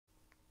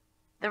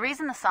The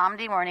reason the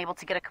Samdi weren't able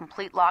to get a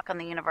complete lock on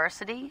the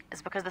university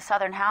is because the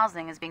Southern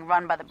housing is being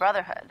run by the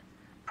Brotherhood.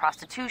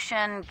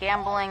 Prostitution,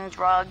 gambling,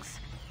 drugs.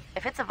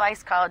 If it's a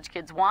vice college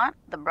kids want,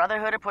 the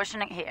Brotherhood are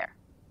pushing it here.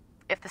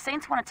 If the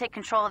Saints want to take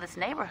control of this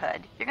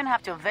neighborhood, you're gonna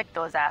have to evict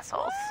those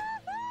assholes.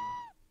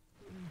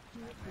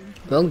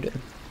 Well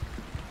done.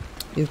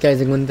 These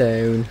guys are going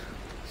down.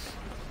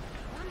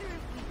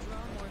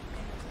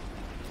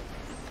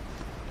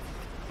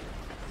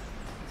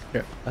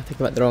 Here, I think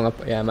I'm at the wrong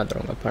yeah, I'm at the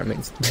wrong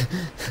apartments.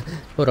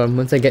 Hold on,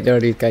 once I get there,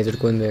 these guys are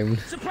going down.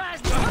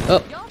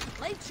 Oh!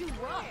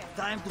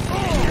 Time to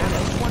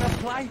play. Wanna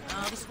play?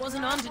 This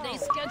wasn't on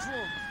today's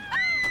schedule.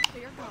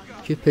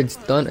 Cupid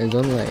stunt is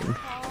online.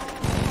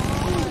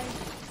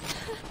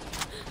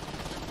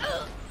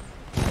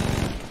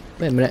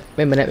 Wait a minute,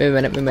 wait a minute, wait a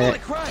minute, wait a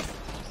minute.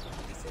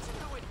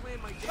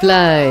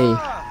 Fly!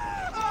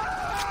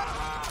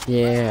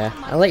 Yeah,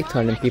 I like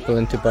turning people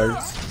into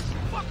birds.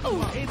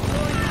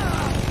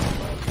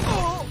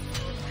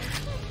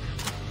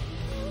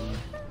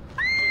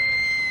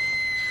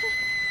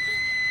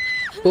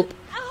 Boop.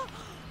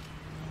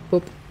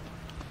 Boop.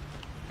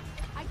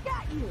 I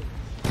got you.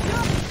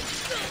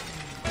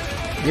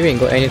 You ain't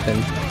got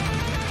anything.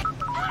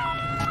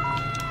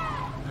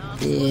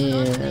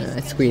 Yeah,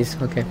 squeeze,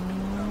 okay.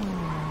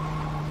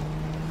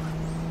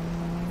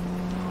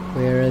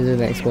 Where is the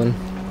next one?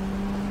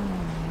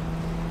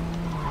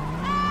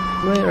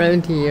 Right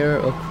around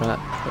here. Oh crap.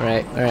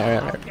 Right.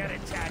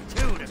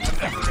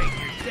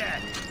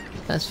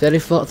 That's very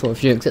thoughtful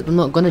of you, except I'm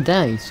not gonna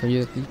die, so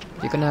you're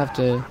gonna have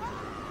to...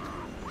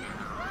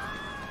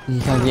 You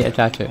can't get a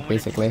tattoo,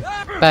 basically.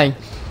 Bye!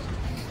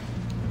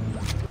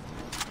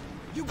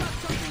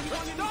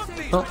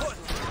 Oh.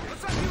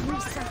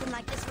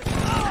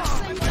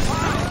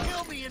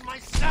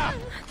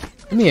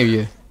 Come here,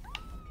 you.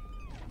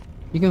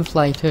 You can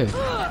fly too.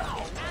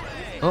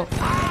 Oh,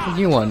 what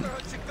do you want?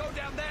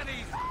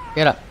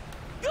 Get up.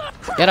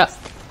 Get up.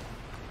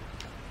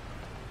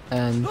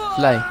 And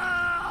fly.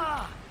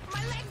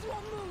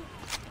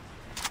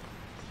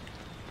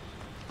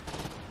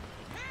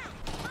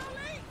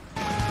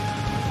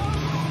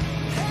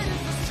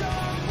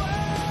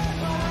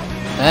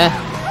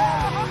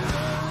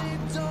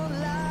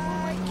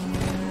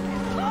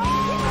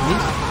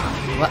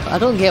 I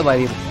don't get why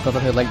these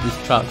Brotherhood like these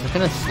trucks. They're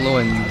kind of slow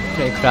and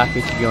pretty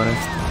crappy, to be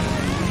honest.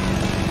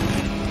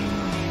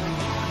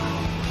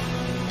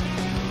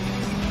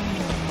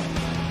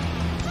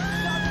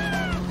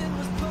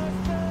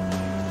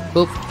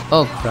 Boop.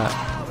 Oh crap.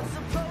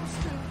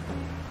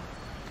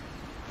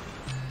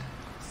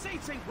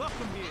 Saints ain't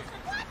welcome here.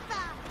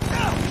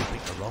 You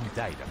picked the wrong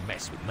day to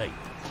mess with me.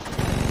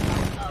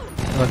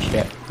 Oh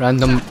shit.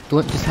 Random,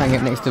 don't just hang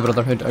out next to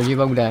Brotherhood or you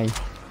will die.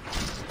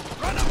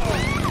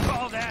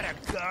 Call that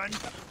a gun?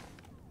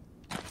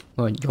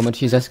 Oh, you want me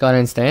to use this gun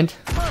instead?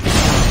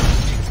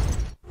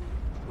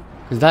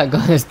 Because that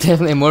gun is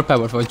definitely more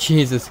powerful,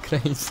 Jesus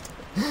Christ.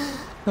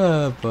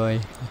 Oh boy.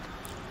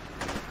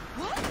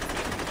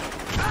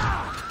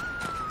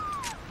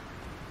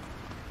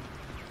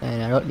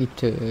 And I don't need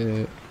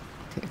to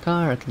take a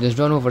car, I can just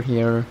run over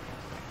here.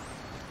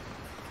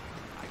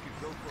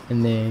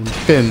 And then,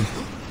 boom.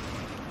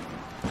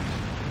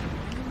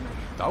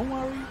 Don't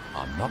worry,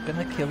 I'm not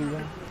gonna kill you.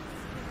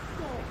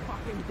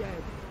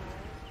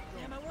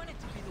 Damn, I wanted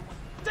to be the one.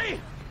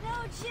 Damn! No,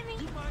 Jimmy,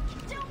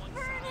 don't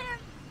burn him.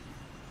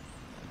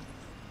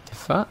 The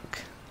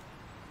fuck?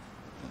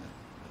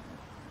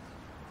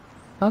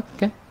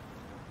 Okay.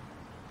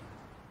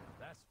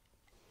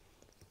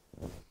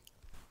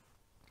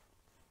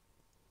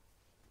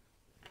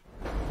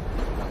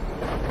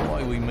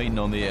 Why are we meeting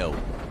on the L?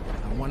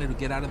 I wanted to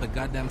get out of the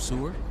goddamn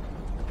sewer.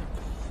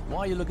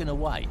 Why are you looking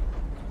away?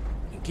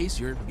 In case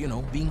you're, you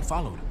know, being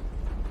followed.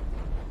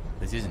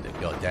 This isn't a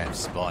goddamn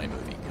spy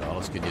movie,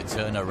 Carlos. Could you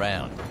turn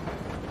around?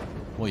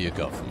 What you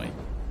got for me?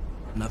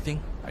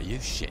 Nothing. Are you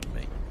shitting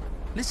me?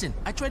 Listen,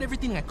 I tried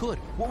everything I could.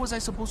 What was I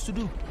supposed to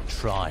do?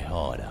 Try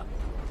harder.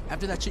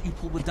 After that shit you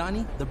pulled with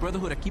Donnie, the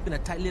Brotherhood are keeping a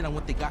tight lid on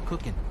what they got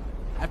cooking.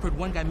 I've heard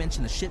one guy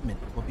mention a shipment,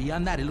 but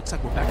beyond that, it looks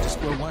like we're back to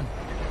square one.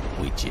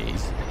 Which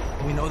is?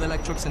 We know they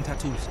like trucks and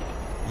tattoos.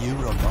 You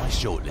were on my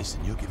shortlist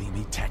and you're giving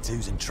me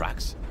tattoos and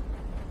trucks.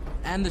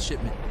 And the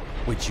shipment.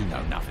 Which you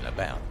know nothing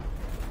about.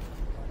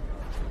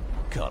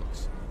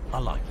 Carlos, I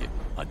like you,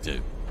 I do.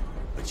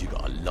 But you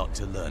got a lot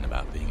to learn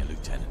about being a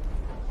lieutenant.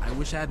 I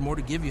wish I had more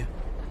to give you.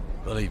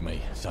 Believe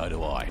me, so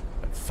do I.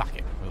 But fuck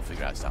it, we'll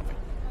figure out something.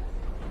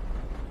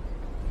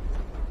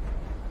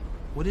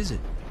 What is it?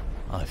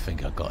 I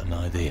think I've got an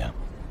idea.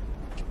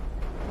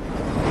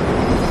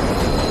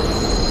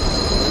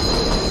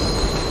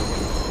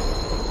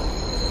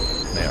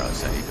 Mero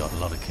said he got a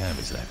lot of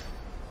canvas left.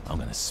 I'm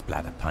gonna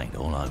splatter paint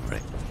all over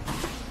it.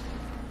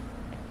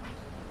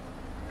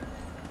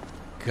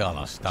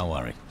 Carlos, don't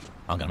worry.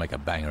 I'm gonna make a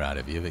banger out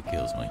of you if it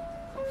kills me.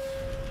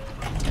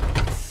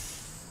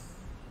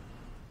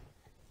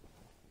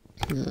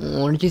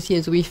 Oh, did you see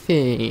his wee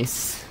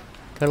face?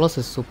 Carlos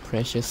is so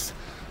precious.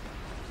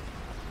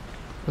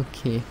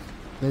 Okay,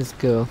 let's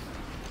go.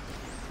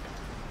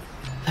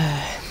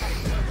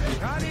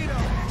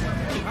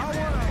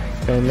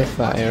 friendly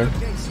fire.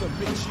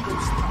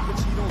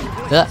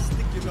 Ah.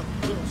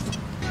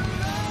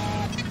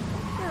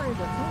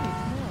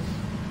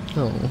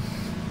 Oh.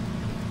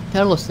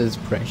 Carlos is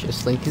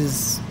precious, like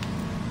he's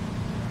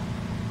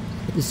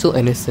so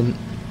innocent.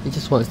 He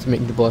just wants to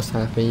make the boss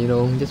happy, you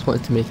know, he just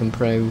wants to make him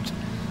proud.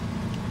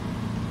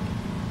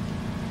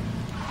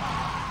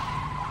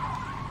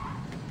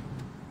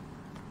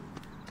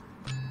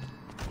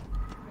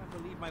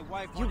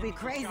 You'd be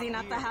crazy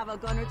not to have a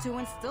gun or two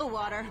in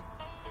Stillwater.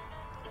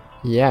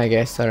 Yeah, I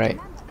guess, alright.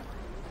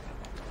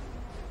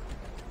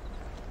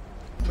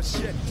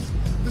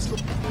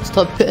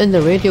 Stop putting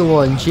the radio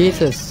on,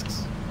 Jesus!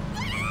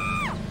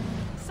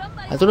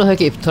 I don't know how to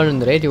keep turning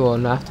the radio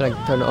on after I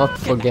turn it off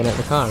before getting out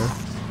of the car.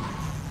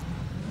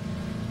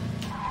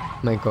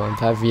 My god,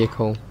 that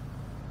vehicle.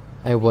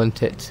 I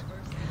want it.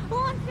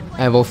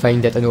 I will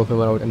find it in open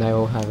world and I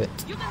will have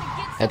it.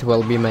 It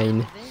will be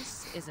mine.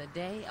 This is a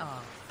day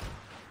off.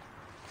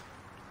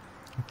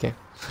 Okay.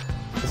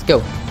 Let's go.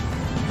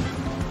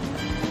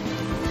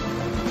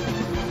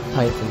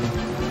 Python.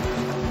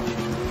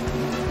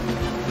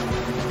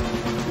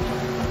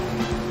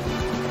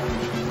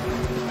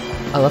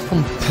 I love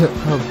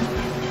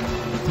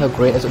how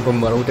great this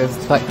open world is.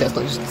 The fact that it's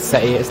not just the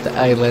city, it's the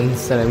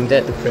islands around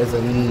it, the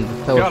prison,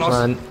 the power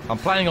plant. I'm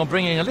planning on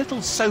bringing a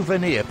little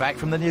souvenir back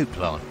from the nuke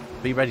plant.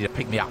 Be ready to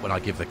pick me up when I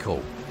give the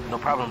call. No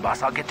problem,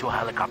 boss. I'll get you a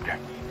helicopter.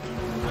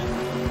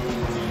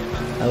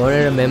 I want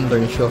to remember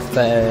and show off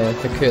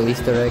the cool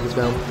Easter egg as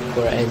well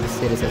before I end the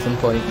series at some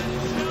point.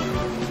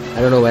 I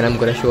don't know when I'm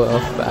going to show it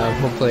off, but I'm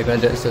hopefully going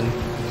to do it soon.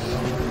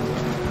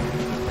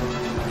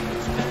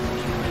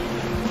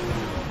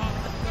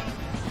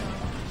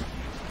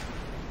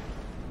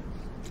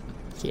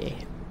 Yeah.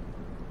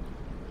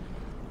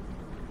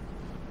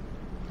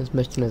 This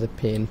mission is a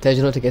pain. It tells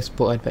you not to get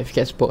spotted, but if you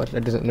get spotted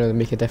it doesn't really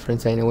make a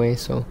difference anyway,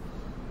 so...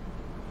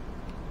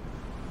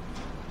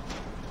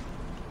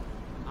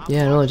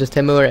 Yeah, no, just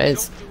tell me where it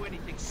is.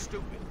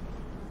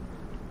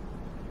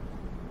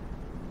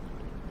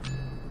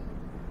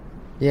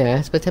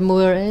 Yes, but tell me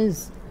where it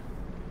is.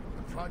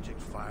 The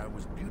project fire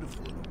was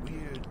beautiful in a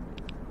weird...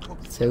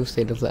 South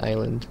side of the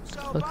island.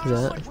 What the fuck is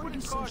that?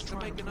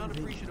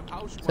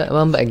 Is that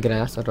one bit of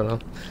grass? I don't know.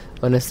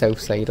 On the south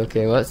side,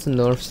 okay, what's the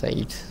north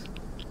side? So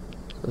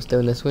it's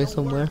down this way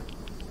somewhere.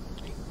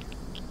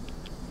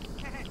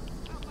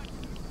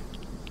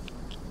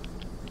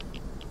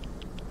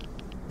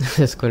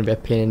 It's going to be a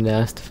pain in the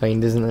ass to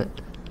find, isn't it?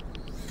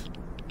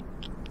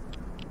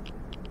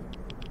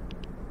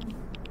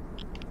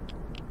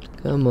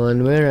 Come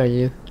on, where are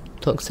you?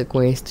 Toxic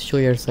waste, show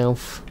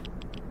yourself.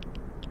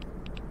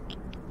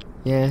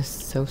 Yes,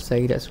 south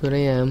side, that's where I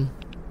am.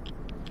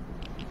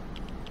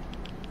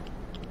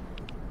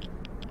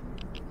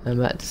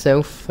 I'm at the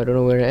south, I don't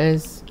know where it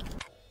is.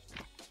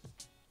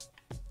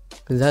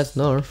 Cause that's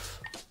north.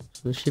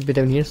 So it should be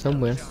down here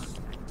somewhere.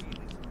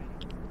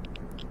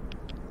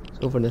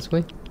 It's over this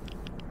way.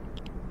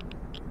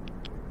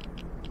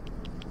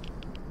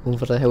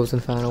 Over the hills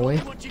and far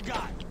away.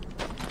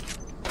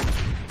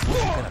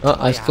 Oh,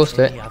 I was close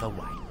to it.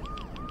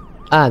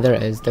 Ah, there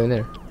it is, down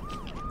there.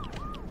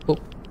 Oh.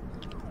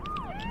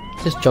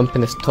 Just jump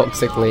in this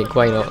toxic lake,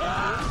 why not?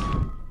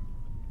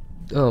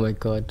 Oh my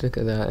god, look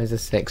at that, it's a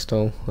sex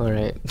doll.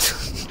 Alright.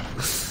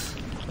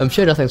 I'm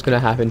sure nothing's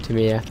gonna happen to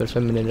me after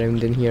swimming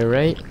around in here,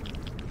 right?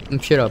 I'm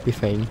sure I'll be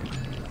fine.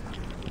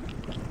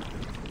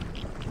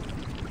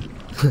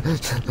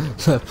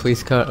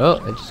 Police car. Oh,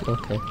 I just.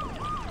 Okay.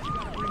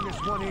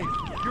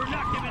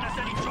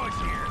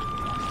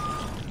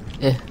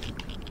 Yeah.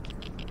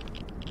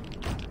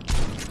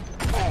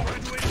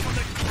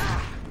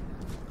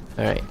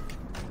 Alright.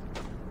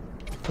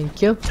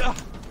 Thank you.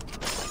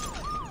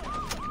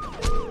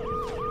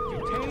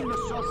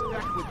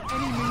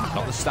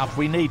 Got the stuff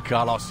we need,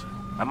 Carlos.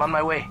 I'm on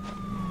my way.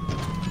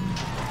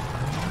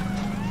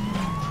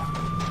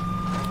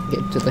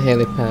 Get to the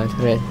helipad.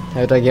 Right.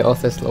 How do I get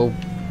off this little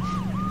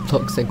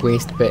toxic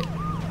waste bit?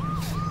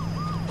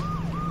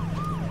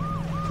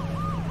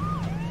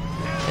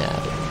 Yeah.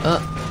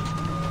 Oh.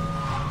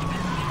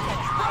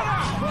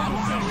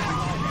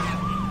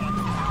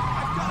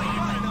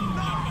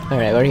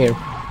 Alright, we're here.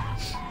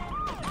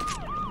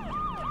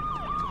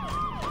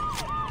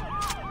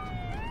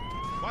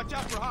 Watch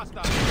out for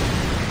hostiles.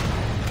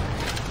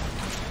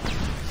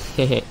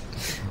 Hehe.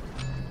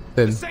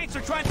 Boom. Saints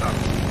are trying to...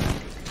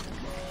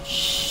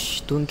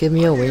 Shh, don't give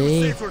me away.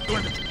 We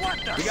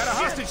got a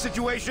hostage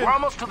situation. We're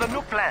almost to the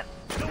nuke plant.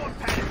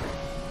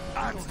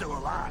 I'm still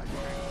alive.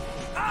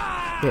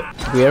 Yeah,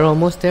 we're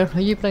almost there. How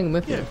you bringing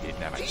with you? Didn't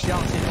have a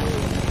chance in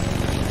it.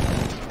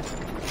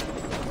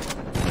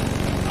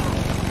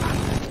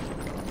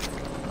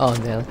 Oh,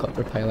 the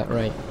helicopter pilot,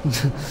 right.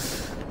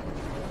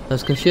 I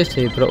was confused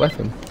who you brought with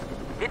him.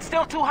 It's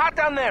still too hot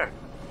down there.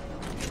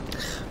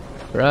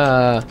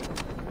 Bruh.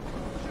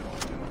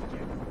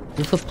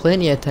 You've got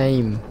plenty of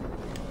time.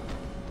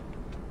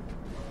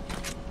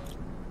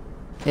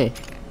 Hey.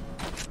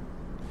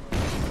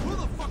 Who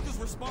the fuck is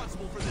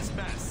responsible for this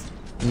mess?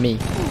 Me.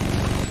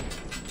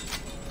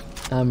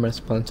 I'm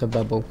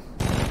responsible.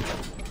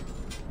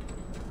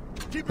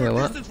 Keep Wait, your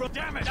what? distance from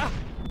damage.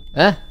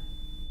 Ah!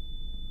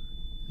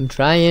 I'm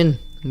trying.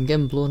 I'm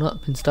getting blown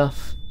up and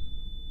stuff.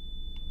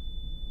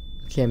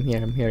 Okay, I'm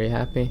here. You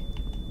happy?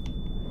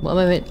 What am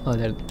I waiting? Oh,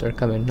 they're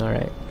coming.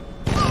 Alright.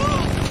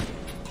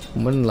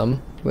 One of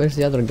them. Where's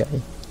the other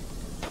guy?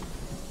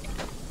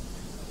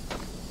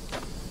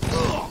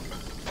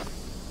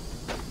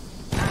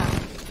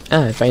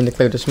 Ah, I find the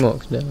cloud of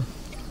smoke. No.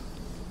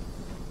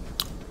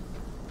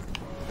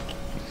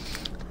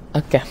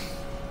 Okay.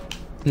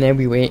 Now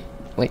we wait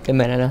like a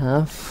minute and a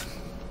half.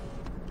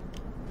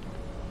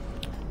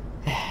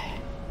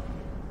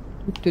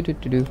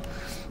 Do.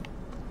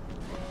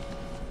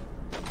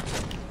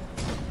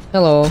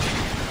 Hello.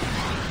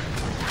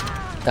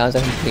 That was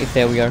a complete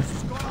failure.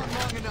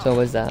 So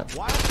was that.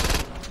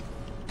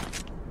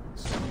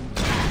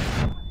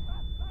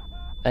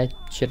 I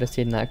should have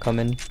seen that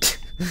coming.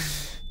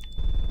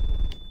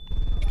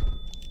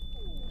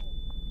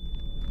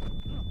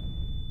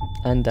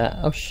 And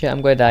oh shit,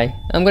 I'm gonna die.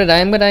 I'm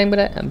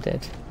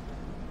dead.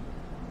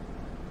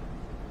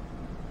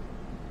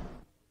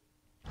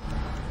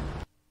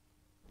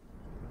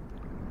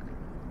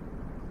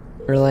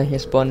 Really? You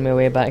spawned me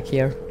way back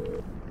here.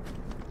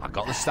 I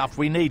got the stuff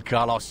we need,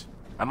 Carlos.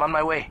 I'm on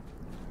my way.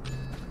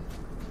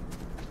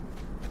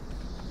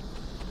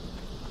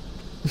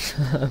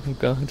 Oh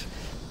god.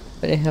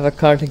 I didn't have a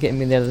car to get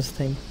me there this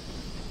time.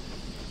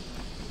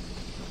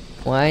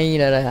 Why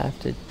did I have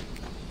to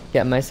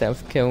get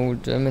myself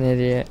killed? I'm an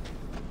idiot.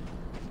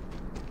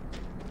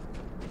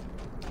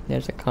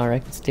 There's a car I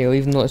can steal,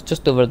 even though it's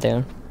just over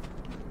there.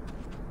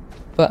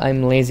 But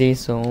I'm lazy,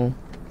 so...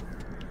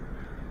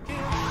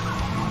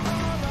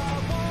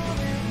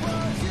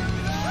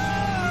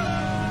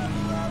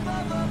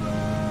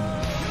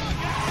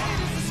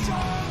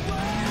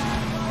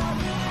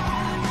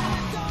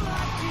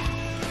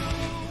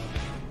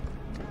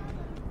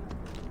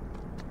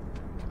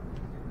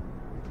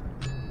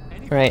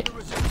 Right.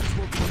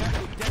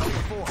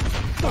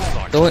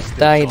 Don't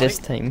die this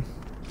time.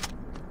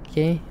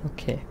 Okay,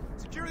 okay.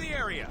 Secure the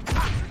area.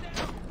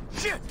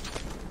 Shit!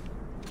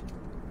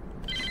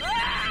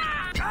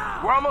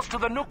 We're almost to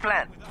the nuke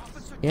plant.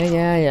 Yeah,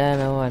 I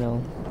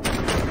know.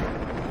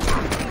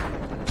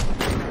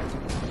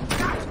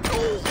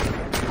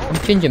 I'm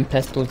changing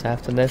pistols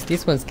after this.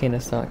 These ones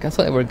kinda suck. I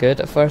thought they were good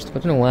at first,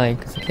 but I don't know why,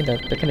 because they're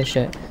kinda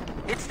shit.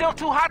 It's still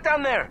too hot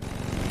down there.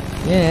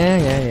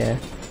 Yeah.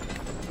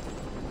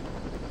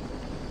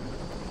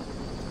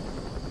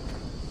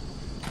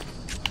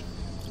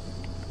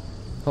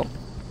 Oh.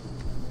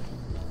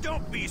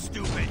 Don't be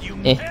stupid, you.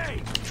 Eh.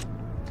 Hey!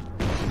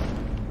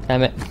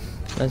 Damn it.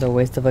 That was a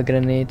waste of a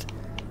grenade.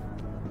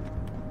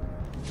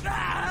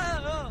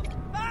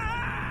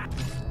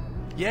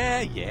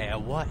 Yeah,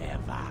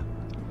 whatever.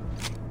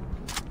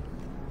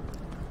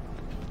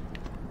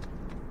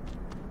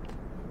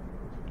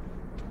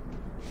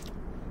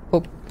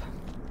 Boop.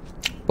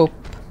 Boop.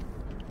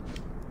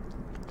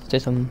 Let's do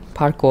some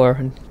parkour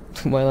and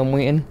while I'm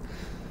waiting.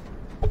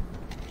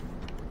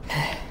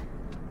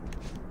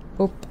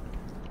 Boop.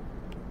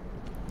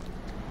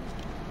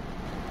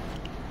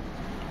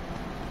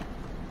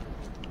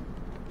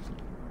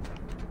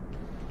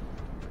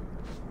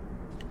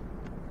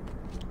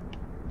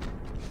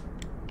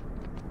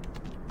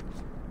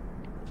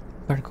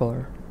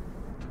 Parkour.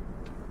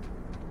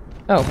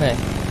 Oh, hey.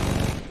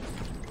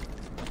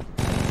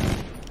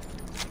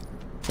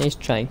 Nice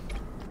try.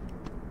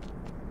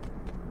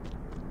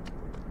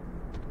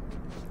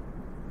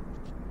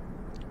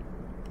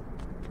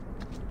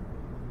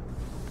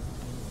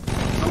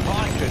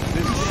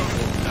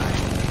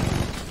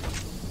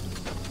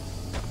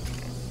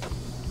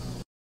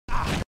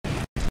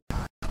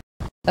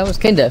 That was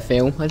kinda a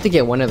fail. I did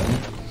get one of them.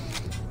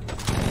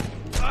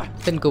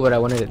 Didn't go where I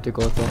wanted it to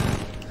go though.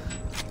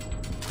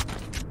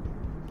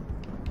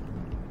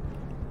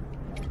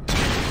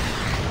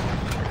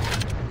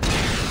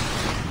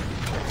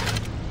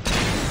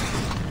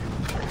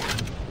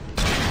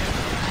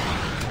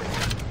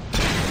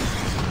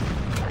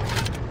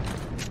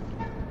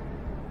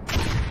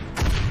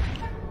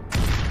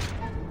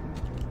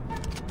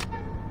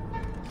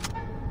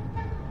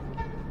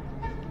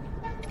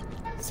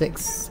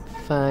 Six,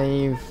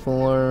 5,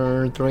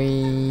 4,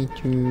 3,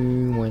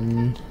 2,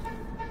 1.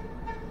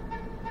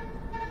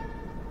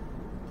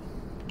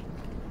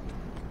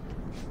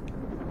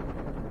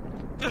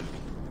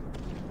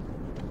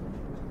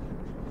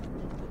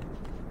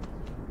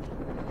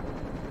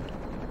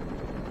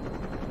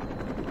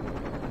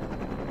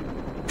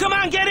 Come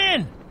on, get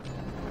in!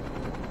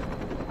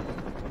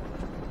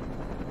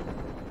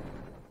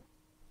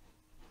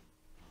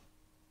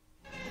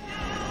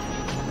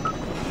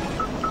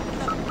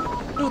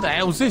 Who the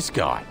hell's this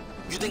guy?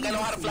 You think I know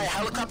how to fly a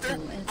helicopter?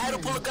 I had to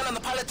pull a gun on the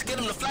pilot to get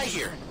him to fly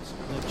here.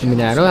 I mean,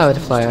 I know how to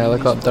fly a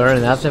helicopter,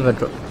 and I've never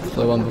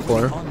flew one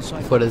before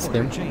this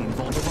game.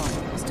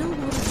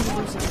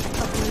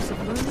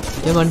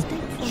 Come on,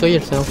 show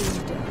yourself.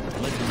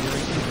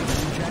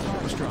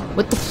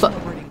 What the fuck?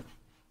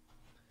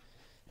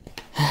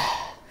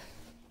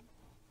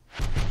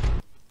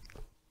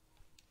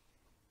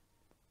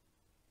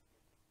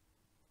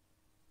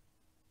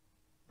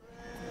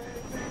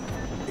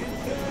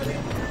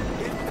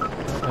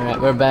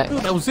 we're back. Who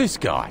the hell's this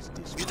guy?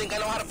 You think I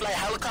know how to fly a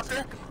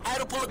helicopter? I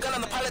had to pull a gun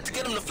on the pilot to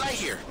get him to fly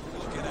here.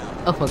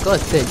 Oh for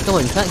God's sake, come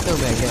on, can't kill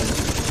me again.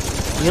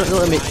 You're not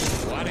letting me...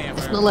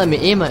 It's not letting me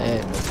aim at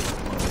it.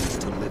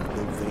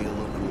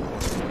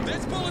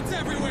 There's bullets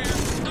everywhere.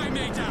 I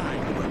may die.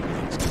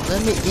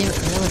 Let me aim at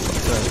the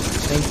helicopter.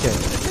 Thank you.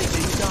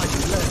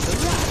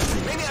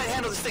 Maybe I'd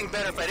handle this thing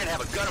better if I didn't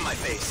have a gun in my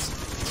face.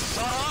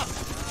 Shut up!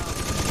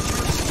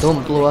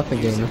 Don't blow up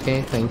again,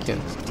 okay? Thank you.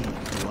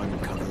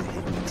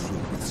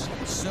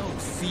 So,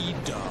 feed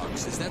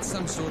dogs. Is that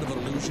some sort of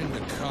allusion to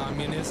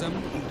communism?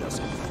 He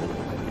doesn't pull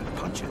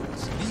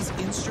punches. These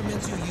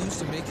instruments you use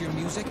to make your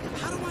music,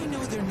 how do I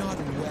know they're not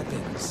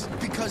weapons?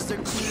 Because they're...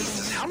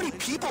 Jesus, how many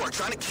people are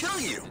trying to kill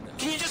you?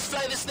 Can you just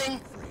fly this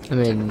thing? I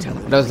mean,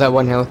 there's that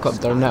one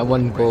helicopter and that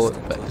one boat,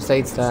 but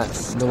besides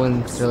that, no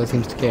one really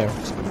seems to care.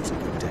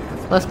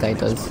 This guy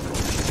does.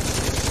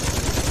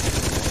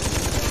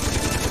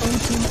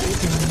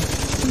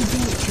 We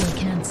won't cure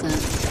cancer,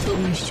 but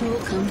we sure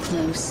come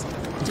close.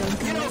 Don't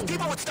go. You know, if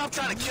people would stop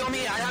trying to kill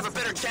me, I'd have a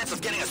better chance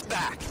of getting us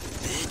back.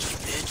 Bitch,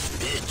 bitch,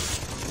 bitch.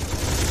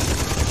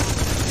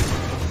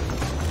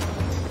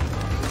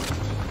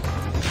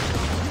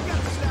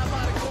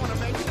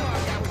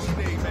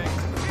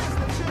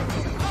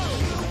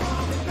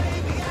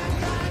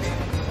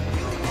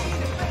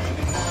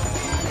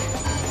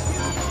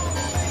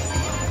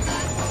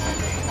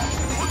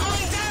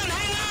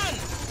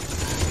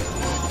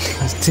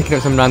 Taking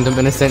out some random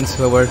innocents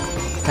who were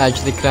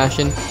casually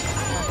crashing.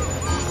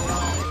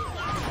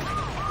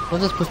 What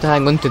was I supposed to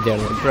hang on to there,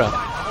 like, bruh?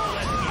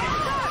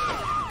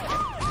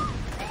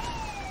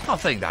 I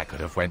think that could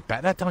have went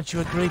better, don't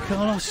you agree,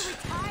 Carlos?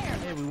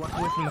 Hey, we walked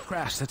away from the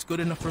crash. That's good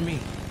enough for me.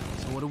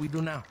 So what do we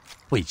do now?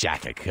 We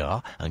jack a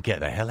car and get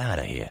the hell out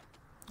of here.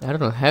 I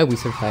don't know how we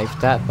survived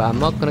that, but I'm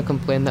not gonna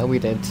complain that we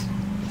did.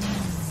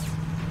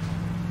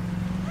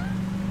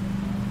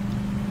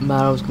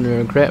 Marrow's gonna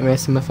regret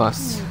messing with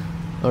us.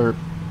 Or,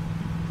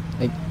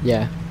 like,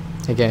 yeah,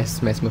 I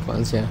guess messing with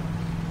us, yeah.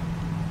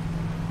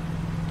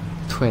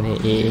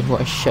 2080,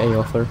 what a shitty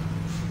offer.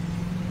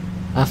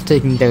 I've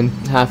taken down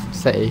half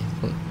city,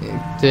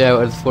 2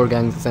 out of the 4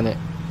 gangs that's in it,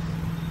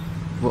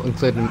 well,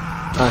 including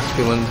us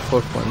being one of the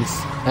 4th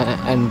ones,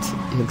 and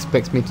he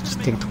expects me to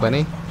just take 20?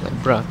 Like,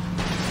 bruh.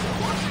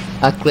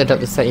 I cleared up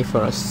the city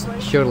for us,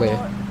 surely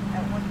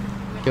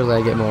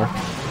I get more.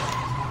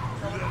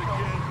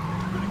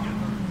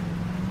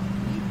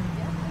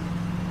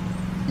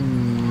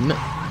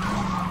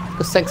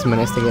 Got 6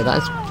 minutes to get,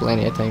 that's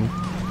plenty of time.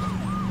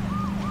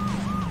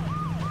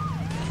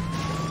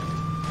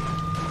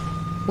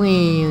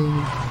 Whee!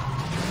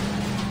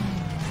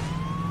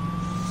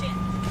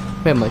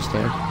 Pretty much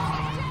there.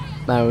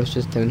 Marrow's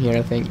just down here,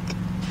 I think.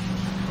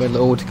 Where the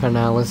old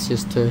Carnalis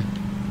used to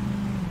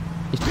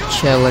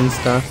chill and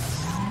stuff.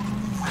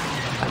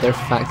 At their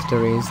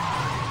factories.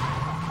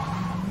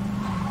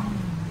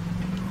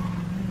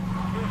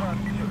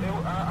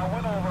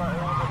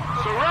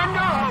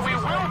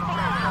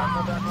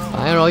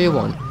 Fire all you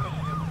want.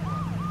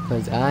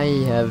 Because I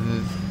have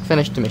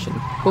finished the mission.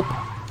 Whoop.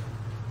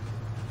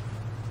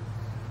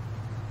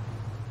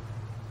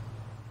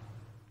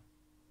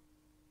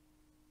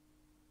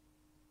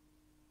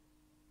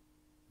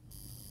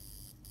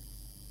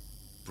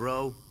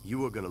 Bro, you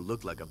were gonna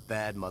look like a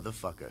bad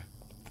motherfucker.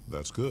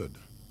 That's good,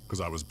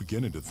 because I was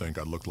beginning to think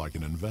I looked like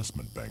an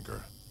investment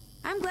banker.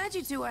 I'm glad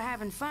you two are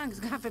having fun,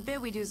 because God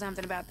forbid we do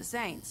something about the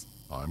Saints.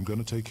 I'm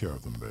gonna take care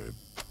of them, babe.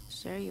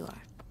 Sure you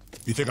are.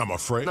 You think I'm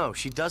afraid? No,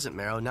 she doesn't,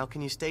 Marrow. Now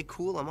can you stay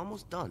cool? I'm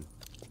almost done.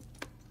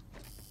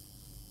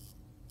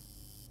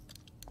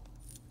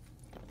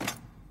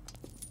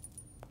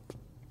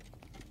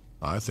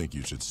 I think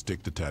you should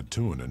stick to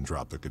tattooing and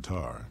drop the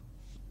guitar.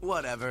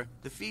 Whatever.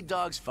 The feed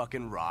dogs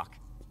fucking rock.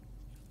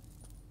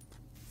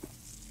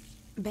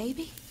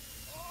 Baby?